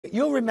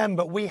You'll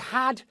remember we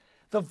had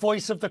the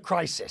voice of the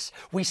crisis.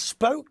 We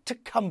spoke to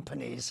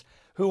companies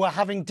who were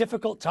having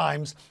difficult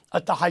times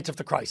at the height of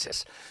the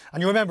crisis.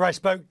 And you remember I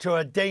spoke to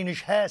a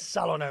Danish hair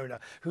salon owner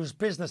whose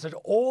business had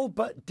all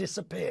but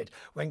disappeared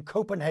when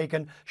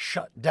Copenhagen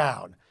shut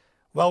down.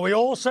 Well, we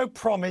also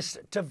promised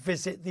to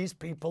visit these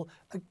people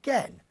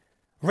again,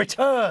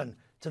 return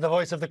to the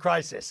voice of the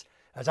crisis,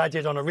 as I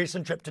did on a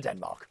recent trip to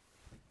Denmark.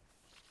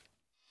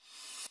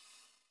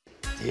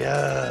 The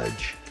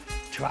urge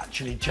to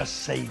actually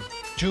just say,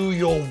 do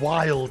your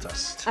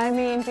wildest. I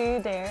mean, do you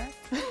dare?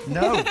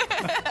 No.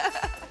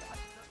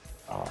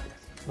 Oh,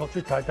 yes. Not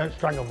too tight, don't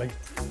strangle me.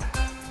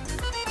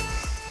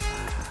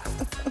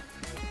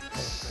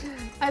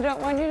 I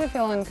don't want you to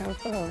feel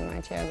uncomfortable in my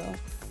chair, though.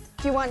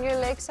 Do you want your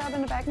legs up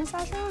and the back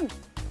massager on?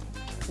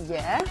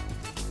 Yeah.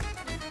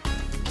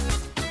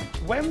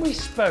 When we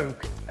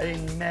spoke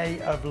in May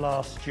of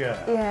last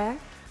year, Yeah.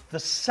 the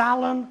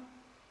salon,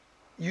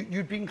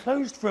 you'd been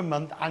closed for a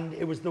month and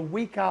it was the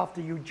week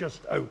after you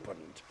just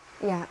opened.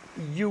 Yeah.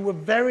 You were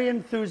very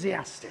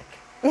enthusiastic.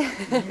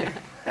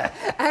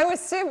 I was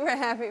super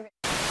happy.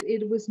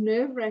 It was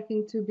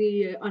nerve-wracking to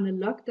be on a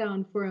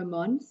lockdown for a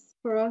month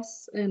for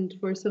us and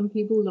for some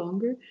people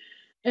longer.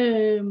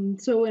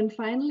 So when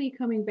finally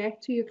coming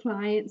back to your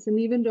clients, and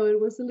even though it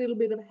was a little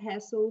bit of a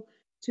hassle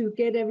to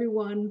get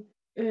everyone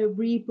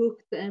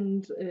rebooked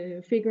and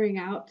figuring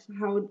out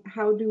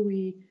how do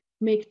we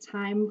make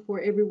time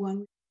for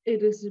everyone,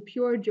 it is a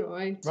pure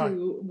joy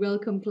to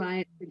welcome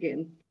clients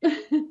again.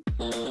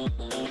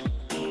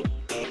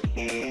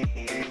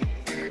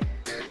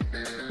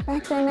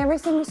 Back then,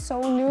 everything was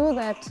so new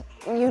that,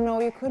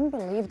 you couldn't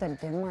believe that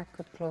Denmark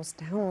could close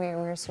down. We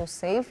were so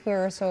safe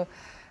here. So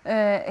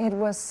it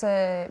was,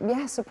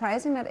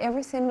 surprising that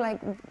everything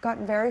got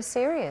very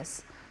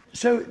serious.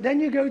 So then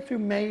you go through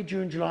May,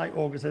 June, July,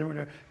 August,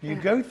 you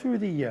go through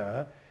the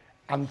year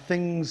and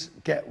things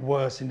get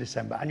worse in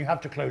December and you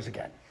have to close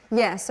again.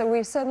 Yeah, so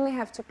we suddenly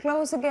have to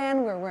close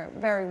again. We're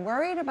very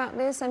worried about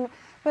this.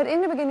 But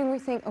in the beginning we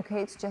think,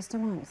 okay, it's just a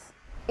month.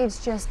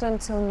 It's just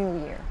until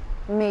New Year.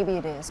 Maybe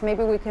it is.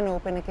 Maybe we can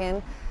open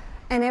again.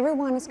 And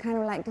everyone is kind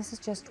of like, this is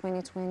just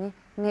 2020.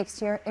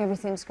 Next year,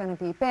 everything's going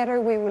to be better.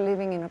 We were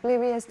living in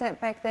oblivious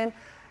back then.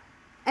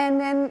 And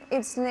then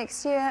it's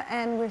next year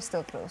and we're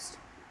still closed.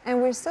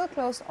 And we're still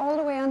closed all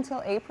the way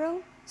until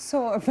April.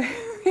 So a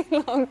very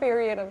long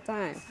period of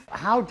time.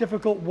 How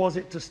difficult was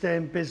it to stay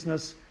in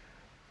business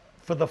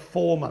for the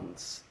 4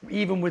 months,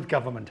 even with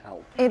government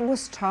help? It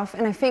was tough,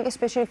 and I think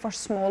especially for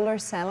smaller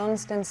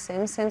salons than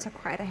Zenz. Zenz are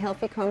quite a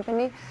healthy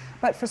company,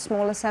 but for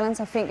smaller salons,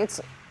 I think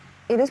it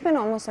has been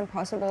almost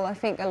impossible. I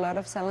think a lot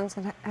of salons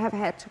have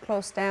had to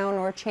close down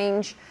or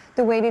change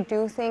the way to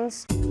do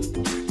things.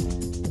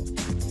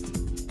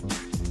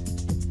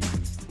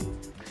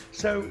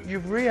 So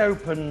you've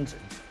reopened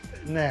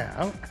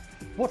now.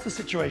 What's the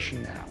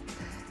situation now?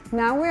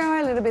 Now we are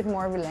a little bit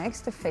more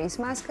relaxed. The face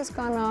mask has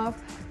gone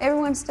off.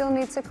 Everyone still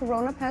needs a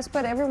corona pass,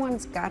 but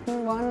everyone's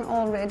gotten one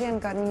already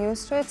and gotten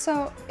used to it.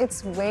 So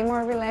it's way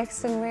more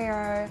relaxed and we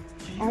are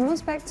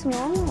almost back to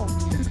normal.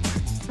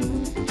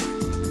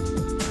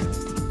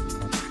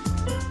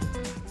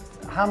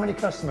 How many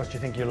customers do you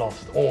think you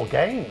lost or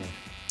gained?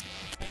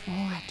 Oh,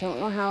 I don't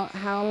know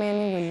how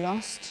many we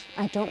lost.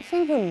 I don't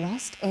think we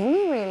lost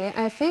any, really.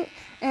 I think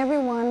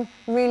everyone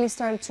really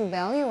started to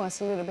value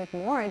us a little bit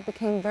more. It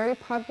became very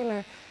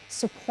popular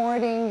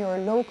supporting your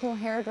local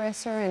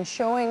hairdresser and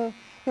showing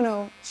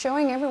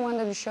everyone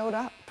that you showed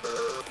up.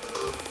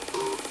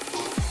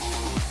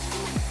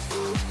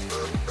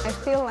 I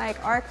feel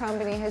like our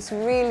company has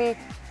really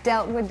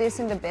dealt with this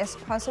in the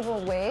best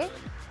possible way.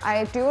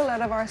 I do a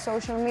lot of our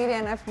social media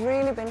and I've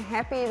really been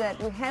happy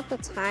that we had the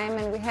time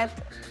and we had...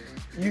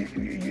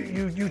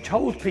 You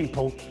told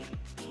people,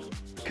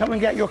 come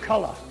and get your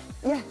color.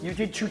 Yeah. You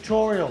did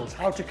tutorials,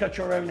 how to cut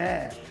your own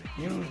hair.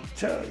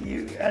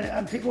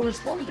 And people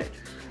responded.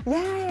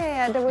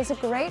 Yeah, there was a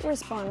great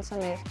response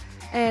on it.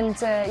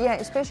 And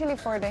especially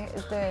for the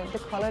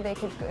color they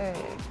could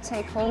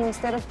take home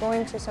instead of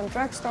going to some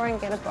drugstore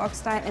and get a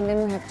box dye and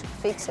then we have to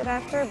fix it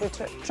after.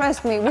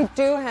 Trust me, we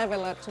do have a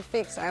lot to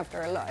fix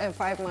after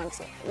 5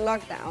 months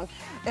lockdown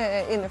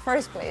in the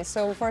first place.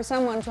 So for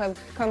someone to have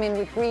come in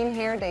with green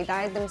hair, they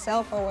dyed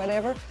themselves or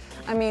whatever,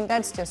 I mean,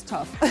 that's just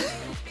tough.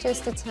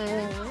 Just a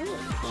tiny one.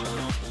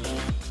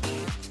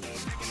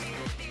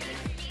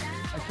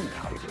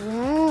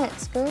 Yeah,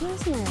 it's good,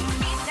 isn't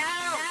it?